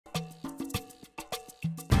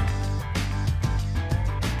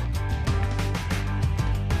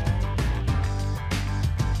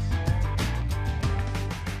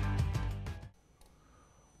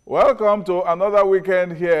Welcome to another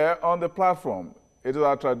weekend here on the platform. It is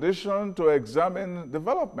our tradition to examine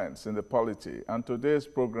developments in the polity, and today's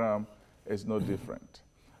program is no different.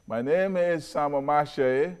 My name is Sam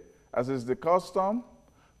Omashe. As is the custom,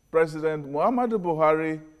 President Muhammadu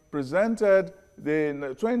Buhari presented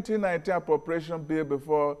the 2019 appropriation bill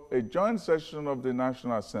before a joint session of the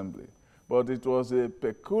National Assembly. But it was a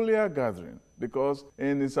peculiar gathering because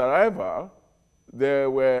in its arrival, there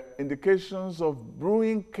were indications of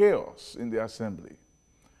brewing chaos in the assembly.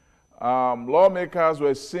 Lawmakers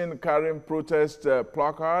were seen carrying protest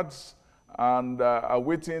placards and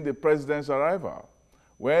awaiting the president's arrival.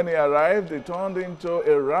 When he arrived, it turned into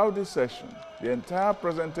a rowdy session. The entire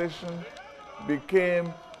presentation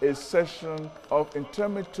became a session of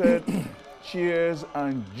intermittent cheers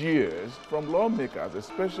and jeers from lawmakers,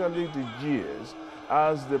 especially the jeers,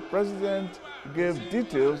 as the president gave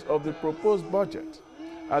details of the proposed budget.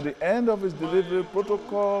 At the end of his delivery,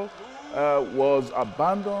 protocol was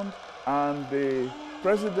abandoned and the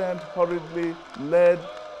president hurriedly led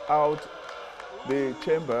out the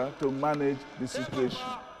chamber to manage the situation.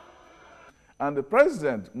 And the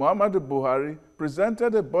president, Muhammadu Buhari,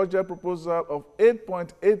 presented a budget proposal of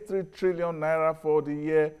 8.83 trillion naira for the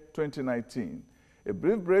year 2019. A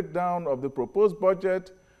brief breakdown of the proposed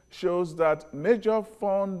budget shows that major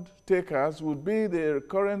fund takers would be the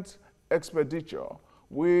current expenditure,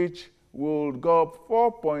 which will go up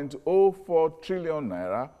 4.04 trillion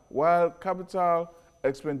naira, while capital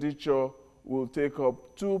expenditure will take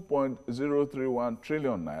up 2.031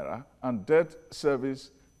 trillion naira, and debt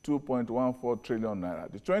service 2.14 trillion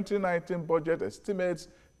naira. The 2019 budget estimates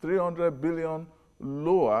 300 billion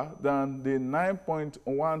lower than the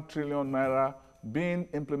 9.1 trillion naira being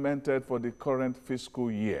implemented for the current fiscal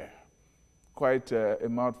year. Quite a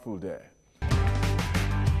mouthful there.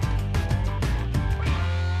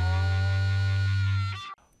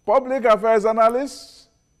 Public affairs analyst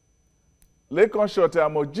Lekon Shote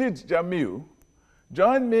and Mojid Jamil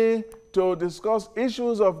joined me to discuss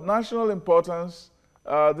issues of national importance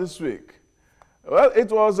this week. Well, it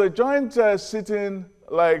was a joint sitting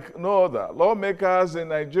like no other. Lawmakers in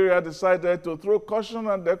Nigeria decided to throw caution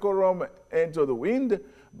and decorum into the wind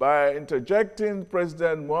by interjecting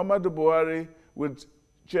President Muhammadu Buhari with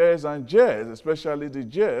cheers and jeers, especially the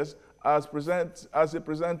jeers, as he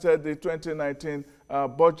presented the 2019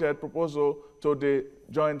 budget proposal to the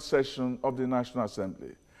joint session of the National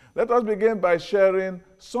Assembly. Let us begin by sharing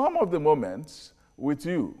some of the moments with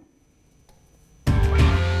you.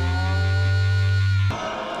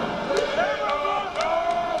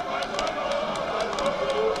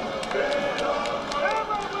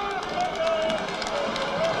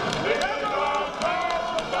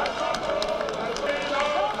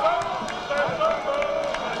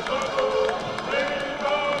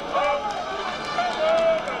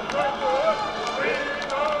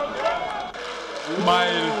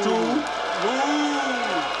 Mile 2.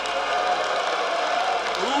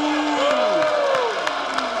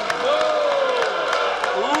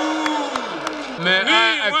 May I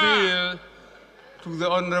appeal to the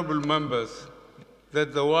honorable members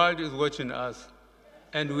that the world is watching us,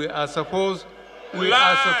 and no, it's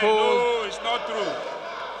not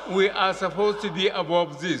true. We are supposed to be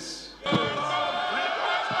above this.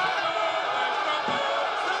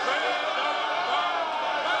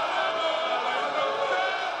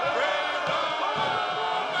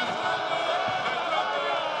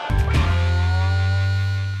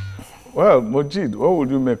 Well, Mojid, what would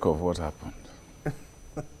you make of what happened?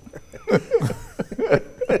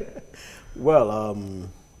 Well,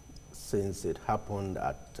 since it happened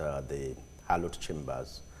at the hallowed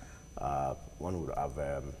chambers, one would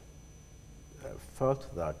have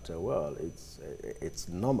felt that, well, it's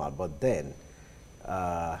normal. But then,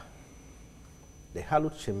 the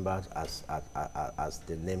hallowed chambers, as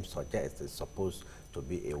the name suggests, is supposed to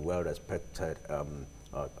be a well-respected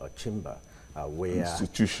chamber.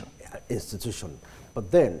 Institution.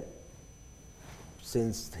 But then,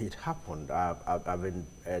 since it happened, I've been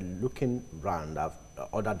looking around at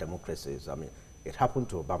other democracies. I mean, it happened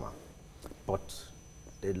to Obama, but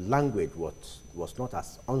the language was not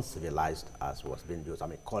as uncivilized as was being used. I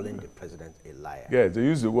mean, calling the president a liar. Yeah, they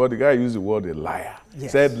used the word, the guy used the word a liar.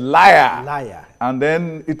 Yes. Said liar. Liar. And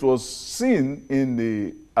then it was seen in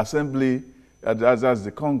the assembly, as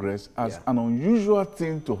the Congress, as an unusual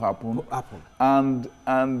thing to happen.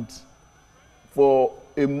 And for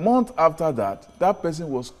a month after that, that person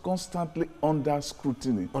was constantly under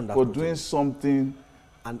scrutiny for doing something.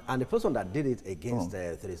 And the person that did it against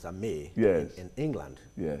Theresa May in England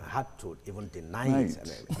had to even deny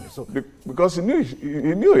it. So, because he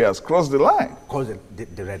knew he has crossed the line. Crossed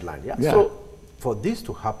the red line, yeah. Yeah. So for this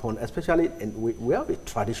to happen, especially we have a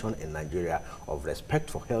tradition in Nigeria of respect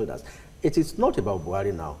for elders. It is not about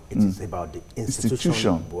Buhari now. It is about the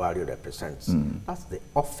institution Buhari represents. That's the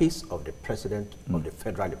office of the President of the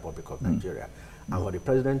Federal Republic of Nigeria. And for the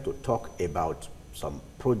President to talk about some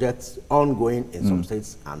projects ongoing in some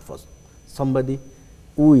states, and for somebody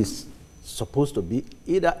who is supposed to be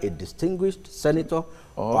either a distinguished senator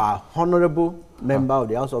or a honorable member of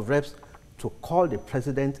the House of Reps to call the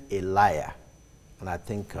President a liar. And I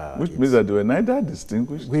think... which means that they were neither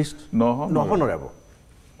distinguished nor honorable.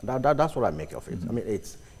 That's what I make of it. I mean,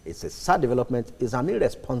 it's a sad development. It's an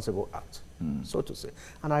irresponsible act, so to say.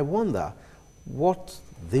 And I wonder what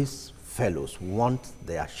these fellows want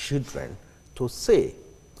their children to say.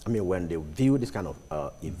 I mean, when they view this kind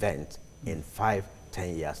of event in 5,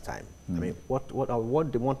 10 years' time. I mean, what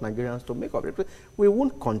they want Nigerians to make of it. We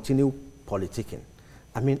won't continue politicking.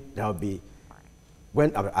 I mean, there will be,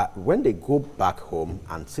 when they go back home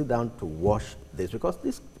and sit down to watch this, because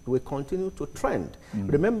this will continue to trend.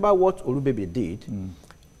 Remember what Olubaby did?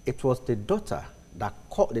 It was the daughter that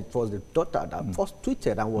first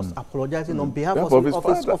tweeted and was apologizing on behalf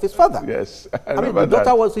of his father. Yes, I mean, the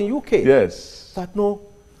daughter was in UK. Yes. That no,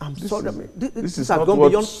 I'm sorry. I mean, this has gone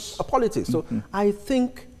beyond politics. So I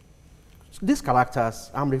think these characters,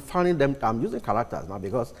 I'm referring them. I'm using characters now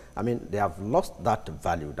because I mean they have lost that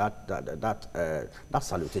value, that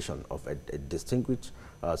salutation of a distinguished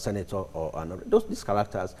senator or another. These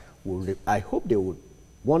characters will. I hope they would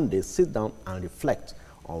one day sit down and reflect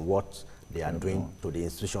on what they are doing to the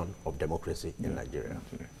institution of democracy in Nigeria.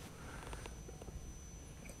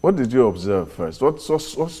 What did you observe first?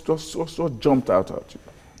 What jumped out at you?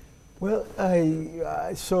 Well,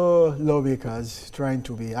 I saw lawmakers trying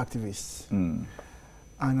to be activists. And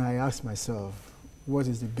I asked myself, what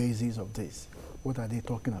is the basis of this? What are they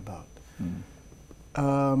talking about?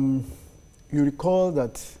 You recall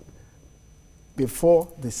that before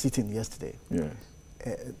the sitting yesterday,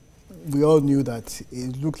 we all knew that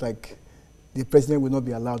it looked like the president would not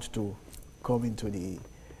be allowed to come into the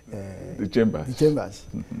chambers.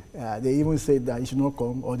 They even said that he should not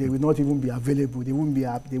come, or they will not even be available. They won't be.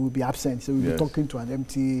 They will be absent. So we'll be talking to an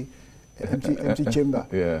empty chamber.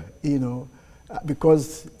 You know,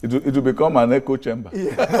 because it will become an echo chamber.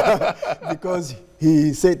 Because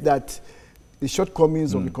he said that the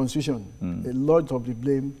shortcomings of the Constitution, a lot of the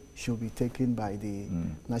blame should be taken by the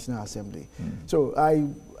National Assembly. So I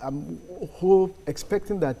am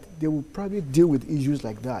expecting that they will probably deal with issues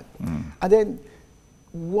like that. And then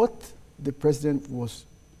what the president was,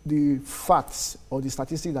 the facts or the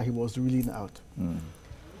statistics that he was reeling out.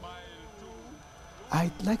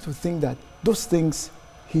 I'd like to think that those things,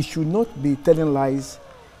 he should not be telling lies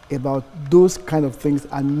about those kind of things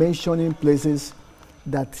and mentioning places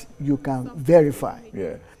that you can verify.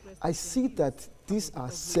 I see that these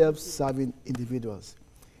are self-serving individuals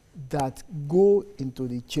that go into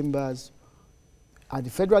the chambers at the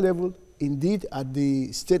federal level, indeed at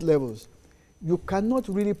the state levels. You cannot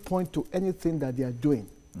really point to anything that they are doing.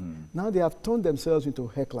 Now they have turned themselves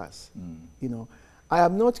into hecklers. You know, I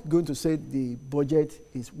am not going to say the budget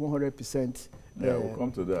is 100%. We'll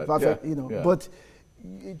come to that. Perfect, you know, but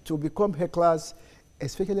to become hecklers,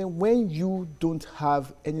 especially when you don't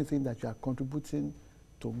have anything that you are contributing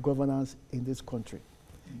to governance in this country.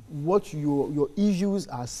 What your issues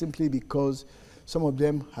are simply because some of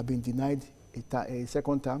them have been denied a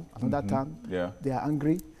second term, another term. They are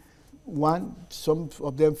angry. Some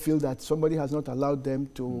of them feel that somebody has not allowed them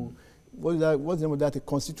to, what's the name of that, a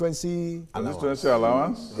constituency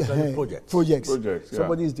allowance? Projects.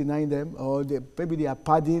 Somebody is denying them, or maybe they are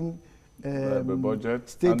padding the budget,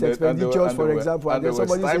 state expenditures, for example, and then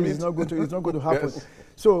somebody says it's not going to happen.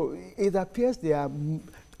 So it appears they are,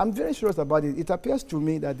 I'm very serious about it, it appears to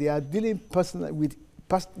me that they are dealing with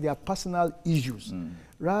their personal issues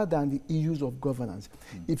rather than the issues of governance.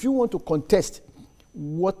 If you want to contest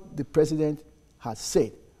what the president has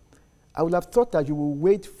said, I would have thought that you will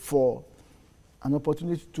wait for an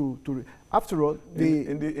opportunity to after all,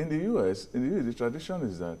 in the US, the tradition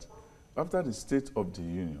is that after the State of the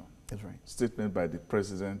Union, statement by the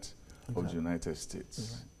President of the United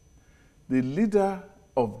States, the leader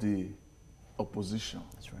of the opposition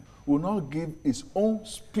will not give his own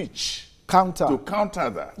speech to counter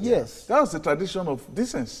that. Yes. That's the tradition of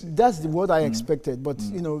decency. That's what I expected. But,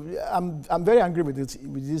 you know, I'm very angry with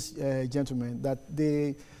this gentleman that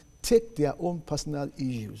they take their own personal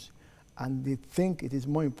issues and they think it is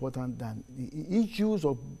more important than the issues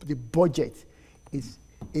of the budget is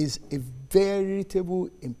a veritable,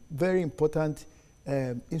 very important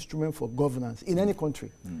instrument for governance in any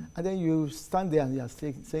country. And then you stand there and you are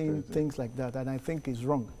saying things like that, and I think it's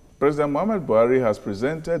wrong. President Muhammad Buhari has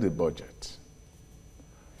presented a budget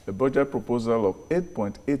proposal of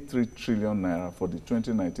 8.83 trillion naira for the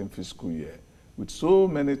 2019 fiscal year, with so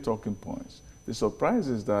many talking points. The surprise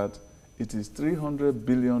is that it is 300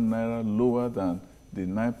 billion naira lower than the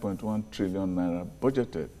 9.1 trillion naira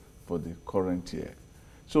budgeted for the current year.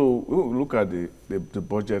 So we'll look at the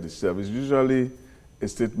budget itself. It's usually a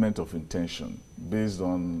statement of intention based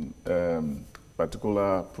on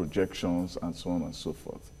particular projections and so on and so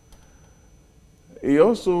forth. He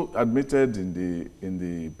also admitted in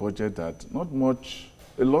the budget that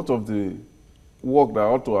a lot of the work that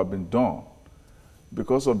ought to have been done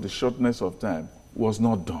because of the shortness of time was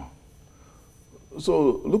not done.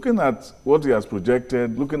 So looking at what he has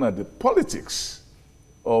projected, looking at the politics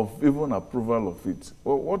of even approval of it,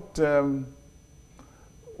 what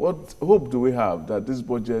hope do we have that this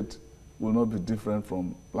budget will not be different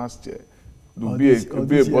from last year? It will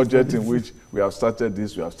be a budget in which we have started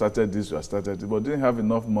this, we have started this, we have started this, but didn't have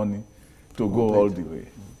enough money to go all the way.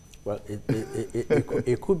 Well,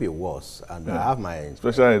 it could be worse, and I have my...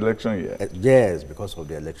 Special election year. Yes, because of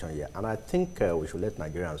the election year. And I think we should let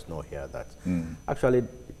Nigerians know here that actually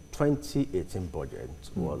 2018 budget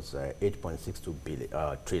was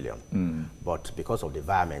 8.62 trillion. But because of the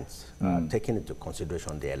environment, taking into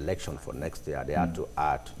consideration the election for next year, they had to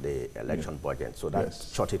add the election budget. So that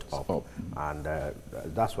shot it up. And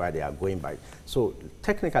that's why they are going by. So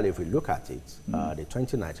technically, if we look at it, the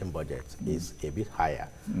 2019 budget is a bit higher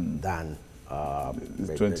than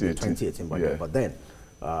the 2018 budget. But then,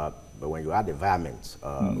 but when you add the environment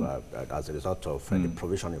as a result of the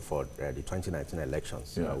provisioning for the 2019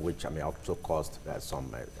 elections, which also caused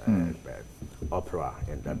some uproar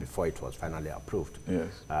before it was finally approved.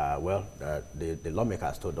 Well, the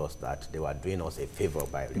lawmakers told us that they were doing us a favor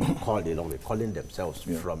by recalling themselves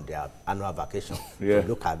from their annual vacation to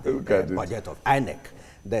look at the budget of INEC.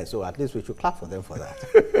 There, so at least we should clap for them for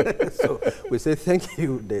that. So we say thank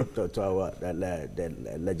you to our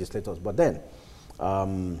legislators. But then,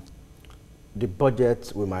 the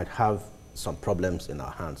budget, we might have some problems in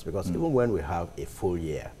our hands because even when we have a full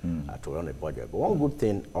year to run a budget, but one good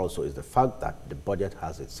thing also is the fact that the budget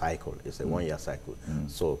has a cycle. It's a one-year cycle.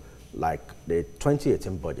 So like the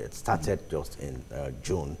 2018 budget started just in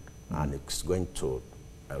June and it's going to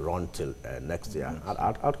run till next year.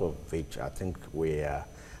 Out of which I think we've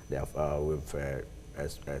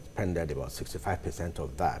expended about 65%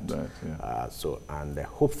 of that. And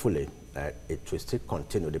hopefully it will still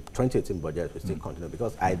continue. The 2018 budget will still continue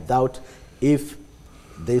because I doubt if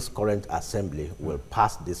this current assembly will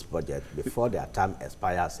pass this budget before their term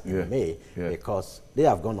expires in May because they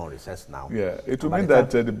have gone on recess now. It will mean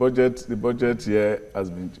that the budget year has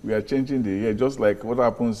been, we are changing the year just like what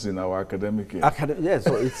happens in our academic year.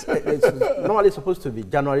 So it's normally supposed to be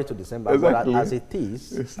January to December, but as it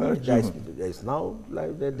is, it's now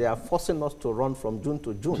like they are forcing us to run from June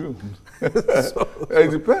to June.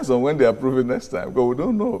 It depends on when they approve it next time, because we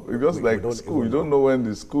don't know. Because we don't know when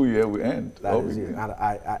the school year will end.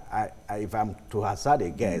 And if I'm to hazard a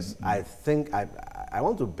guess, I think I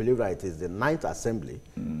want to believe that it is the 9th Assembly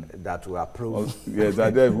that will approve.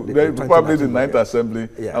 Probably the 9th Assembly.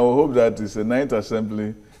 I will hope that it's the 9th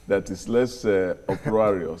Assembly that is less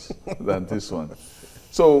uproarious than this one.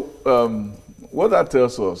 So what that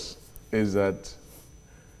tells us is that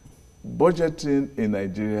budgeting in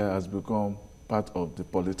Nigeria has become part of the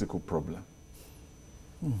political problem.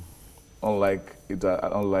 Unlike in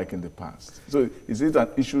the past. So is it an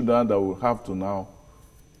issue that we'll have to now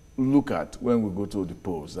look at when we go to the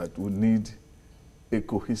polls, that we need a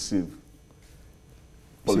cohesive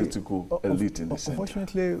political elite in the center?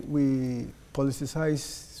 Unfortunately, we politicize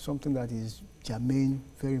something that is germane,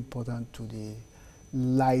 very important to the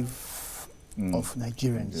life of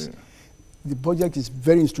Nigerians. The budget is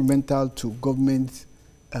very instrumental to government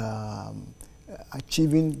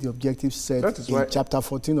achieving the objectives set in Chapter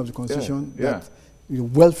 14 of the Constitution, that the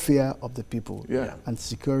welfare of the people and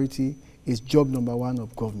security is job number one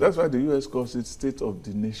of government. That's why the U.S. calls it state of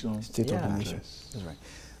the nation. State of the nation. That's right.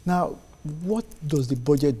 Now, what does the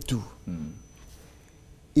budget do?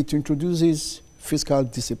 It introduces fiscal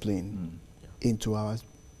discipline into our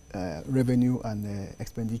revenue and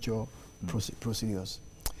expenditure procedures.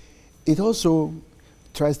 It also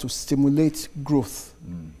tries to stimulate growth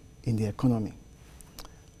in the economy.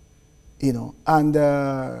 You know, and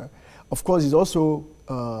of course, it also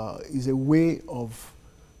is a way of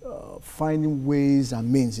finding ways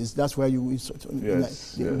and means. That's why you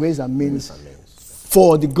ways and means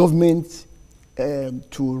for the government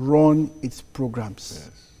to run its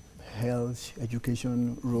programs, health,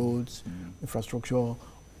 education, roads, infrastructure,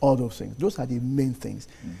 all those things. Those are the main things.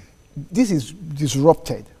 This is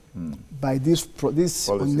disrupted by this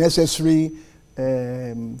unnecessary,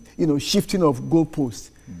 shifting of goalposts,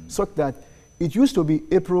 such that it used to be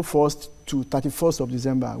April 1st to 31st of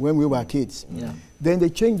December when we were kids. Yeah. Then they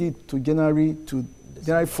changed it to January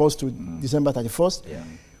 1st to December 31st. Yeah.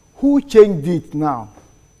 Who changed it now?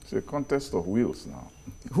 It's a contest of wills now.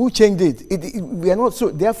 Who changed it? We are not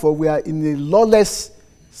so. Therefore, we are in a lawless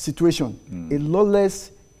situation, a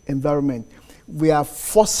lawless environment. We are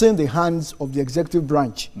forcing the hands of the executive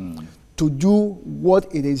branch to do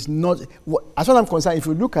what it is not. As far as I'm concerned, if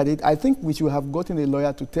you look at it, I think we should have gotten a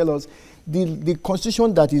lawyer to tell us the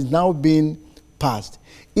constitution that is now being passed,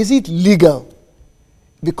 is it legal?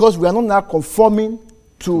 Because we are not now conforming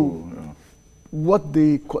to what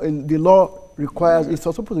the law requires. It's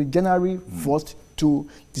supposed to be January 1st to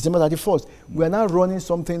December 31st. We are now running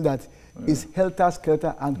something that is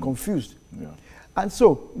helter-skelter and confused. Yeah. And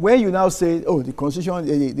so, when you now say, oh, the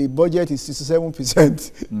constitution, the budget is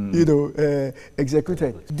 67%,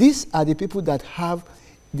 executed. These are the people that have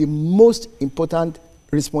the most important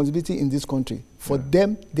responsibility in this country. For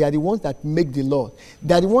them, they are the ones that make the law.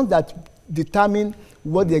 They are the ones that determine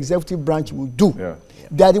what the executive branch will do. Yeah.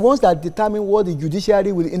 They are the ones that determine what the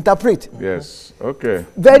judiciary will interpret. Yes, okay.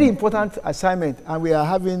 Very important assignment, and we are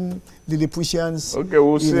having Lilliputians. Okay,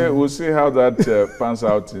 we'll see how that pans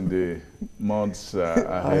out in the months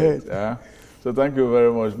ahead. So thank you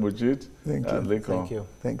very much, Mujit. Thank you. Lekon. Thank you.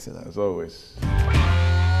 Thanks a lot. As always.